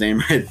forgot his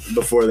name right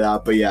before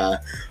that, but yeah.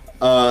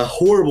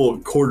 Horrible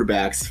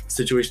quarterbacks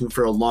situation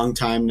for a long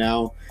time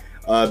now.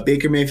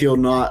 Baker Mayfield,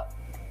 not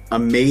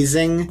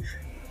amazing,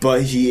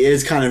 but he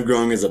is kind of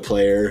growing as a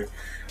player.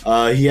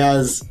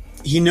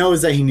 He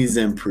knows that he needs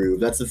to improve.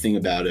 That's the thing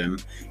about him.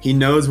 He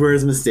knows where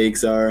his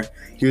mistakes are.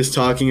 He was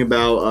talking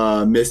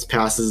about missed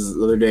passes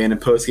the other day in a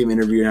post-game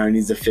interview and how he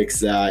needs to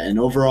fix that. And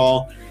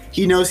overall,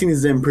 he knows he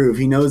needs to improve.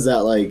 He knows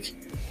that, like,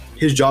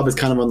 his job is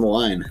kind of on the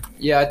line.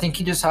 Yeah, I think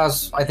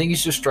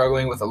he's just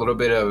struggling with a little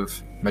bit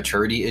of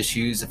maturity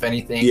issues, if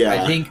anything.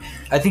 Yeah.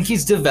 I think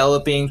he's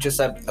developing just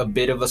at a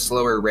bit of a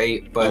slower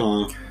rate,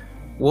 but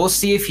we'll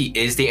see if he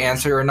is the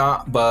answer or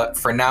not. But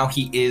for now,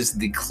 he is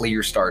the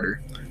clear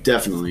starter.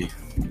 Definitely.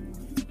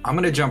 I'm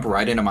going to jump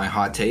right into my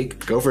hot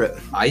take. Go for it.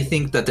 I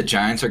think that the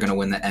Giants are going to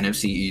win the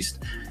NFC East.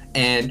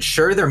 And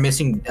sure, they're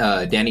missing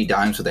Danny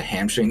Dimes with a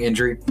hamstring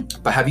injury,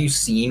 but have you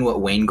seen what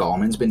Wayne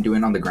Gallman's been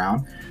doing on the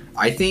ground?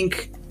 I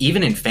think,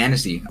 even in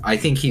fantasy, I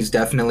think he's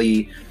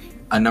definitely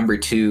a number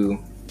 2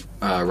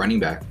 running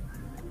back.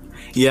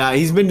 Yeah,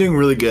 he's been doing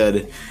really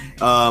good.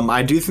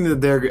 I do think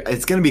that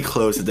it's going to be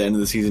close at the end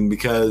of the season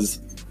because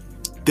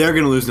they're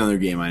going to lose another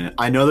game.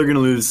 I know they're going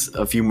to lose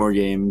a few more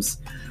games.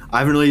 I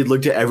haven't really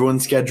looked at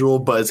everyone's schedule,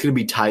 but it's going to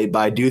be tight. But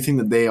I do think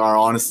that they are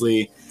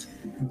honestly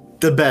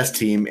the best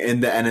team in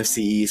the NFC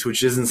East,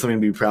 which isn't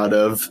something to be proud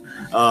of.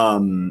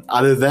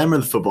 Either them or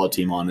the football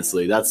team,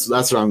 honestly. That's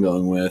what I'm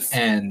going with.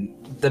 And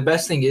the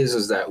best thing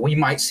is that we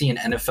might see an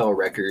NFL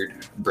record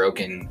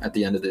broken at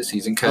the end of this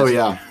season. Because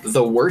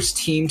the worst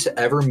team to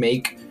ever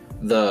make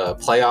the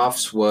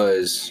playoffs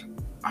was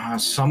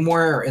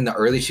somewhere in the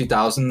early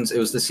 2000s. It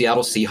was the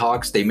Seattle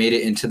Seahawks. They made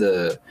it into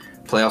the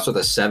playoffs with a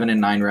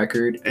 7-9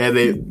 record, and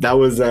that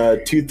was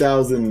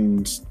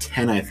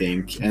 2010, I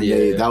think, and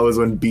that was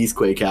when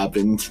Beastquake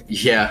happened.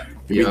 Yeah,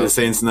 They beat the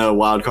Saints in the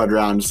wild card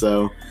round,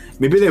 so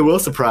maybe they will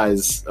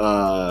surprise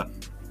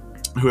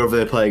whoever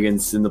they play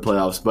against in the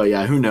playoffs. But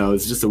yeah, who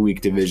knows? It's just a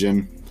weak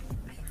division.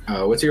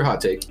 What's your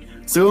hot take?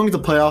 So going with the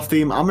playoff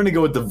theme, I'm going to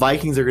go with the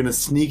Vikings are going to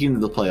sneak into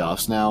the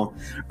playoffs. Now,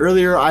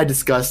 earlier I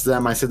discussed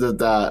them. I said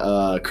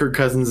that Kirk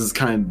Cousins is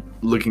kind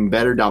of looking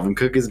better. Dalvin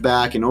Cook is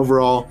back, and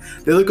overall,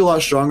 they look a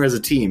lot stronger as a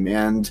team.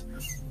 And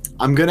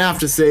I'm going to have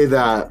to say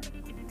that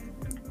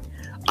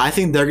I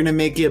think they're going to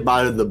make it, but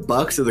either the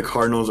Bucs or the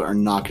Cardinals are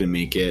not going to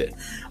make it.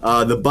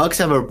 The Bucs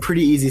have a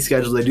pretty easy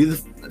schedule. They do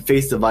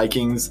face the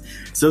Vikings,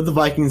 so the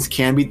Vikings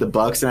can beat the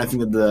Bucs, and I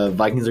think that the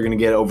Vikings are going to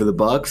get over the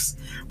Bucs.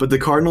 But the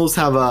Cardinals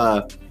have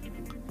a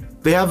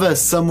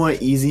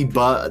somewhat easy,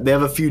 but they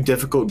have a few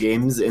difficult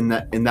games in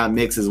that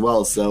mix as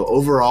well. So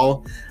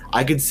overall,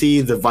 I could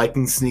see the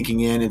Vikings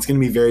sneaking in. It's going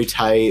to be very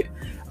tight.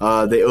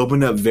 They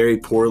opened up very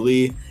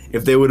poorly.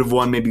 If they would have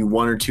won maybe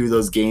one or two of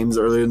those games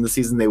earlier in the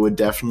season, they would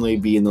definitely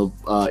be in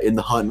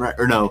the hunt. Right?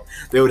 Or no,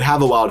 they would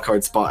have a wild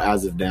card spot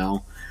as of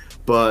now.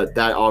 But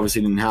that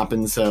obviously didn't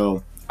happen.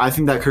 So I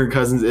think that Kirk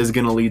Cousins is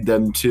going to lead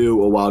them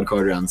to a wild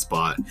card round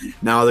spot.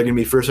 Now they're going to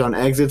be first round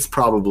exits,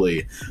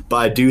 probably, but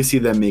I do see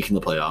them making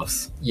the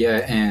playoffs.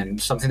 Yeah,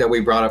 and something that we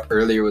brought up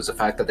earlier was the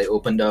fact that they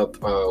opened up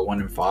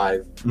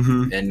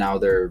 1-5, and now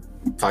they're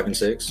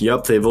 5-6.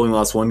 Yep, they've only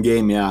lost one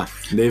game. Yeah,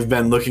 they've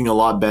been looking a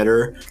lot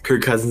better.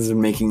 Kirk Cousins has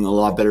been making a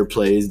lot better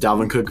plays.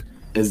 Dalvin Cook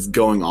is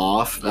going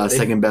off,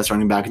 second best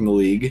running back in the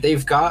league.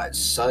 They've got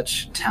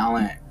such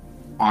talent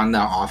on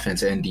that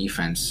offense and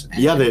defense.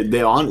 And they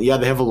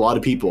have a lot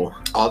of people.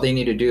 All they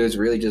need to do is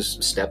really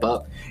just step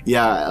up.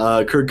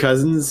 Yeah, Kirk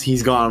Cousins,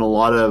 he's gone on a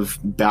lot of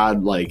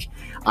bad,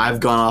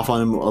 I've gone off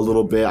on him a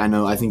little bit.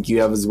 I think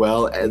you have as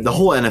well. The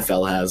whole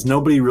NFL has.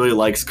 Nobody really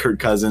likes Kirk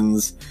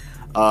Cousins,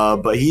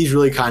 but he's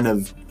really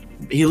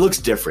he looks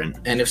different.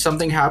 And if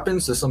something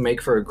happens, this will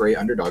make for a great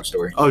underdog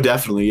story. Oh,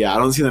 definitely, yeah. I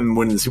don't see them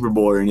winning the Super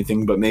Bowl or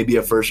anything, but maybe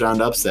a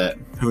first-round upset.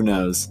 Who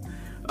knows?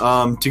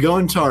 To go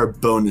into our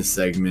bonus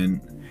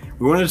segment,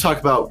 we wanted to talk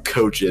about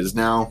coaches.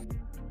 Now,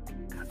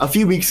 a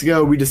few weeks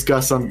ago, we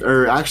discussed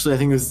I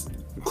think it was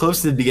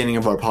close to the beginning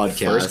of our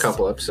podcast. First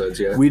couple episodes,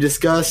 yeah. We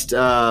discussed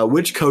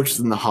which coach is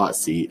in the hot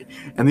seat.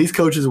 And these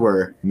coaches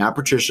were Matt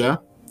Patricia,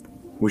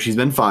 which he's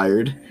been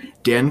fired,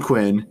 Dan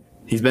Quinn,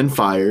 he's been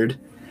fired,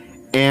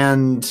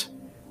 and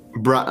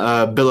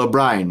Bill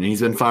O'Brien, and he's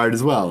been fired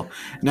as well.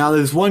 Now,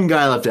 there's one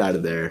guy left out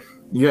of there.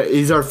 Yeah,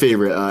 he's our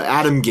favorite,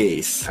 Adam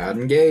Gase.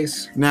 Adam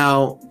Gase.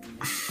 Now,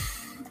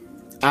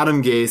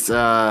 Adam Gase,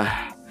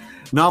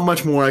 not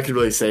much more I could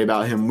really say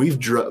about him.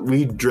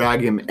 We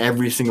drag him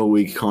every single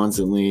week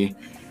constantly.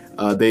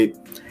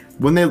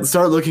 When they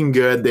start looking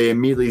good, they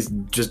immediately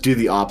just do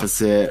the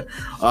opposite.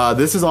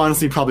 This is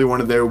honestly probably one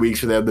of their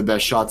weeks where they have the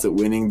best shots at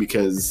winning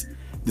because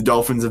the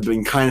Dolphins have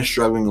been kind of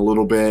struggling a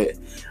little bit.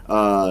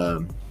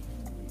 Not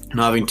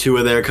having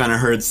Tua there kind of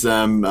hurts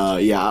them.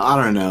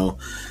 I don't know.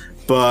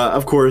 But,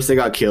 of course, they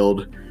got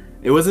killed.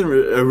 It wasn't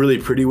a really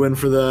pretty win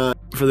for the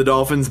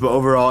Dolphins, but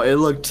overall, it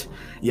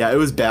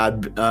was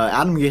bad.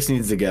 Adam Gase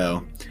needs to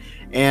go.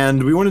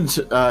 And we wanted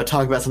to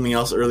talk about something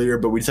else earlier,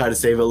 but we decided to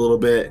save it a little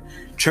bit.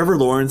 Trevor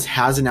Lawrence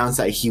has announced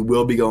that he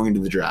will be going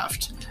into the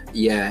draft.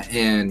 Yeah,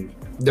 and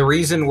the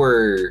reason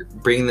we're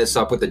bringing this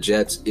up with the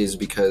Jets is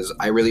because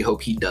I really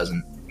hope he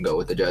doesn't go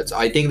with the Jets.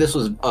 I think this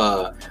was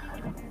a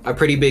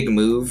pretty big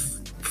move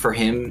for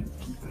him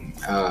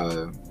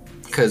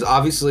because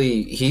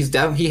obviously he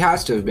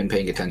has to have been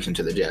paying attention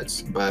to the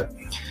Jets, but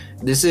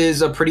this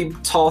is a pretty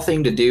tall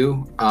thing to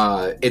do.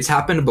 It's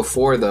happened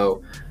before,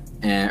 though,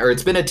 or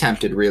it's been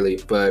attempted, really.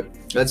 But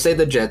let's say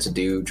the Jets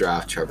do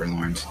draft Trevor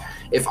Lawrence.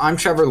 If I'm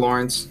Trevor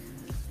Lawrence,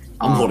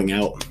 I'm holding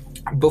out.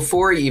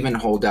 Before I even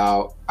hold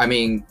out,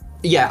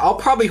 I'll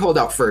probably hold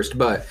out first.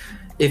 But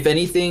if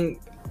anything,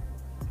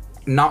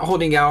 not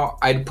holding out,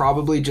 I'd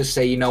probably just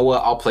say, you know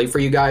what, I'll play for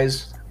you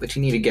guys, but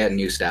you need to get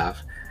new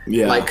staff.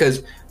 Yeah.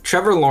 Because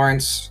Trevor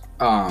Lawrence,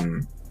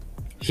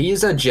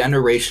 he's a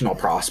generational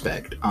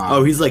prospect.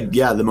 He's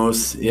the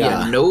most.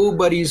 Yeah.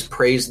 Nobody's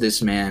praised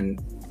this man.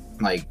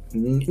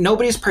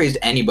 Nobody's praised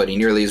anybody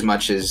nearly as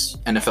much as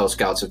NFL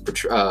scouts have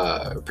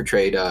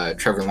portrayed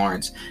Trevor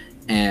Lawrence.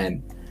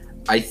 And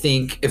I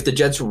think if the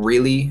Jets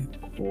really,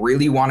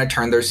 really want to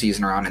turn their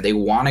season around and they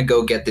want to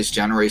go get this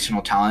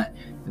generational talent,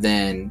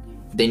 then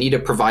they need to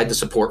provide the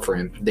support for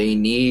him. They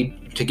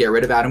need to get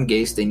rid of Adam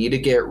Gase. They need to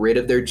get rid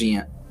of their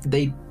GM.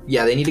 They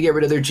need to get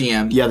rid of their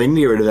GM. Yeah, they need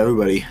to get rid of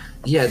everybody.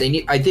 Yeah,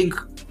 I think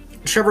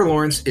Trevor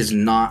Lawrence is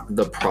not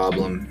the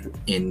problem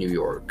in New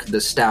York. The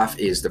staff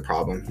is the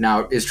problem.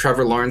 Now, is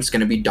Trevor Lawrence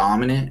going to be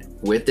dominant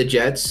with the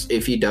Jets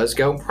if he does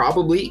go?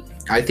 Probably.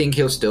 I think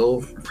he'll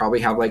still probably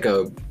have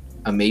a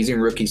amazing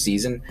rookie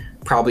season.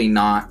 Probably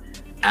not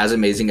as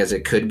amazing as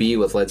it could be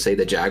with, let's say,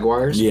 the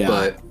Jaguars. Yeah.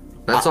 But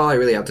that's all I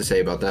really have to say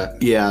about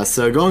that. Yeah,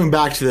 so going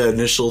back to the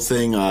initial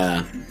thing,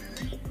 all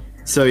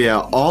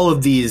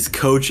of these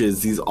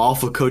coaches, these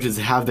awful coaches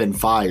have been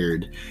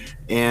fired.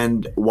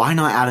 And why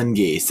not Adam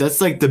Gase? That's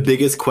the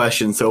biggest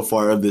question so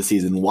far of the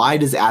season. Why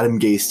does Adam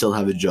Gase still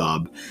have a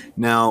job?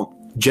 Now,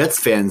 Jets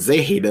fans,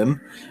 they hate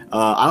him.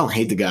 I don't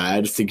hate the guy.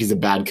 I just think he's a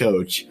bad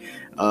coach.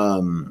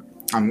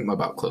 I'm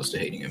about close to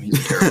hating him.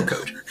 He's a terrible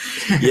coach.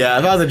 Yeah,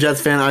 if I was a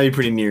Jets fan, I'd be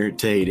pretty near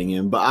to hating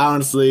him. But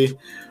honestly,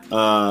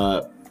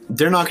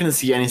 they're not going to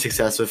see any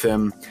success with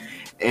him.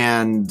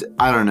 And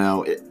I don't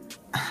know.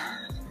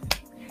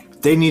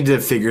 They need to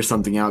figure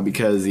something out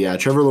because, yeah,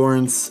 Trevor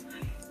Lawrence,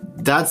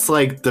 that's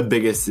like the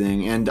biggest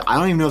thing. And I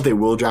don't even know if they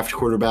will draft a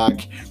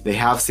quarterback. They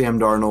have Sam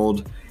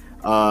Darnold.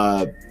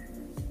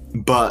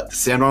 But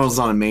Sam Darnold's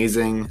not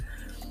amazing.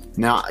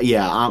 Now,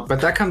 yeah.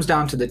 But that comes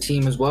down to the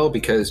team as well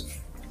because,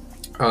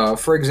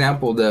 for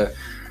example, the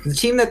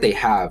team that they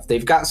have,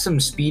 they've got some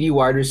speedy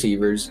wide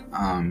receivers.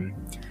 Then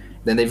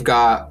they've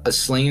got a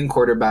slinging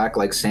quarterback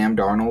like Sam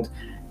Darnold.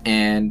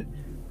 And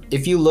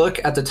if you look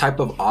at the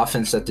type of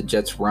offense that the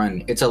Jets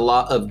run, it's a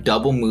lot of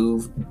double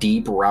move,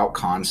 deep route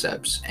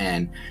concepts.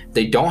 And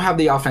they don't have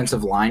the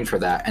offensive line for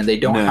that. And they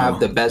don't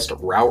have the best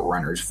route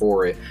runners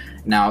for it.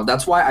 Now,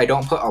 that's why I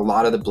don't put a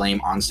lot of the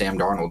blame on Sam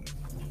Darnold.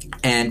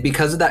 And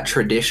because of that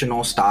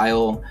traditional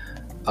style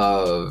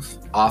of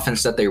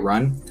offense that they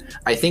run,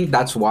 I think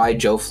that's why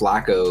Joe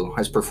Flacco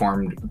has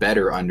performed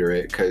better under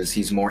it because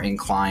he's more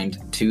inclined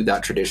to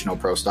that traditional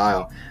pro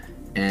style.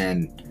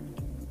 And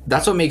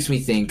that's what makes me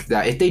think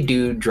that if they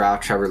do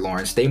draft Trevor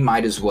Lawrence, they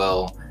might as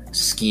well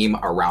scheme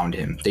around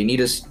him. They need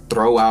to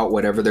throw out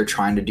whatever they're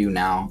trying to do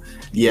now,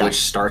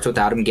 which starts with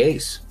Adam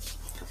Gase.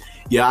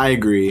 Yeah, I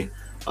agree.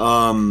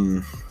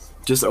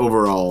 Just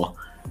overall,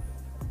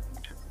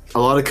 a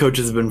lot of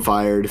coaches have been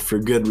fired for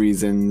good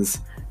reasons,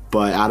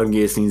 but Adam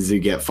Gase needs to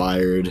get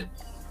fired.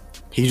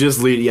 He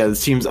just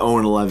this team's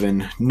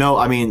 0-11. No,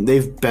 I mean,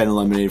 they've been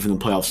eliminated from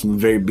the playoffs from the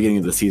very beginning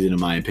of the season, in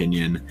my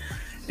opinion.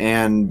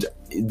 And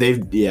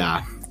they're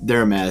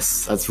a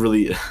mess. That's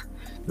really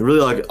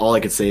like all I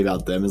could say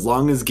about them. As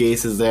long as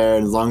Gase is there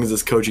and as long as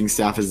this coaching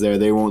staff is there,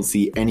 they won't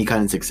see any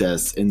kind of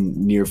success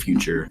in near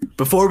future.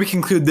 Before we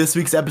conclude this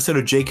week's episode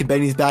of Jake and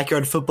Benny's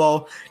Backyard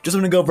Football, just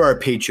want to go over our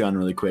Patreon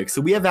really quick. So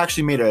we have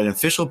actually made an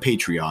official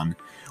Patreon.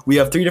 We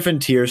have 3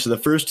 different tiers. So the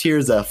first tier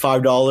is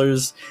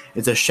 $5.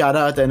 It's a shout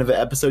out at the end of an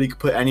episode. You can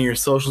put any of your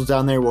socials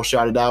down there. We'll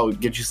shout it out,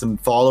 get you some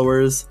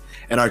followers.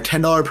 And our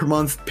 $10 per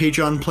month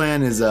Patreon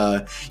plan is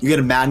you get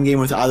a Madden game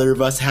with either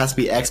of us. It has to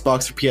be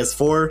Xbox or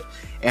PS4.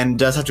 And it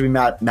does have to be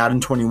Madden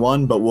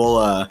 21, but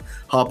we'll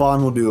hop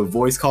on. We'll do a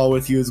voice call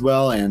with you as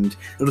well, and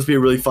it'll just be a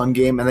really fun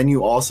game. And then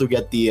you also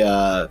get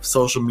the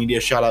social media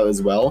shout out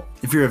as well.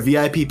 If you're a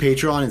VIP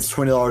Patreon, it's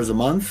 $20 a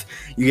month.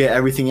 You get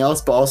everything else,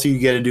 but also you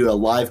get to do a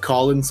live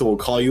call-in. So we'll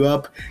call you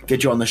up,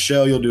 get you on the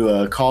show. You'll do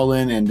a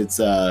call-in, and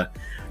it's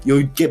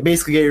you'll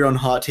basically get your own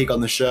hot take on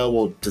the show.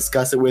 We'll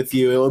discuss it with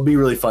you. It'll be a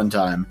really fun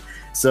time.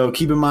 So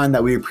keep in mind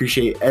that we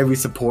appreciate every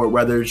support,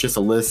 whether it's just a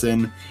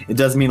listen. It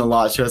does mean a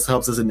lot to us,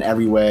 helps us in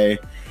every way.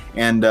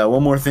 And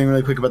one more thing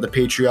really quick about the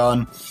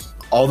Patreon.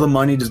 All the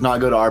money does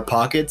not go to our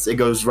pockets. It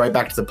goes right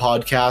back to the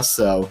podcast.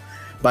 So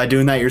by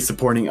doing that, you're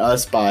supporting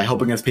us by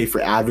helping us pay for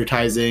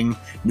advertising,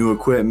 new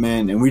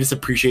equipment, and we just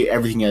appreciate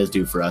everything you guys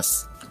do for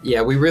us.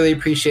 Yeah, we really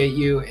appreciate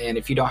you. And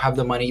if you don't have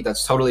the money,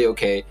 that's totally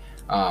okay.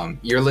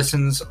 Your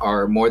listens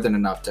are more than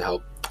enough to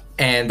help.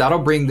 And that'll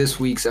bring this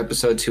week's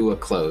episode to a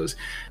close.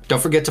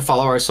 Don't forget to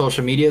follow our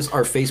social medias.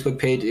 Our Facebook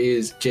page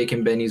is Jake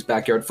and Benny's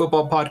Backyard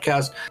Football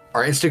Podcast.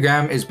 Our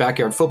Instagram is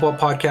Backyard Football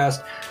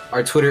Podcast.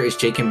 Our Twitter is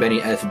Jake and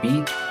Benny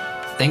FB.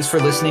 Thanks for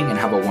listening and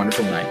have a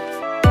wonderful night.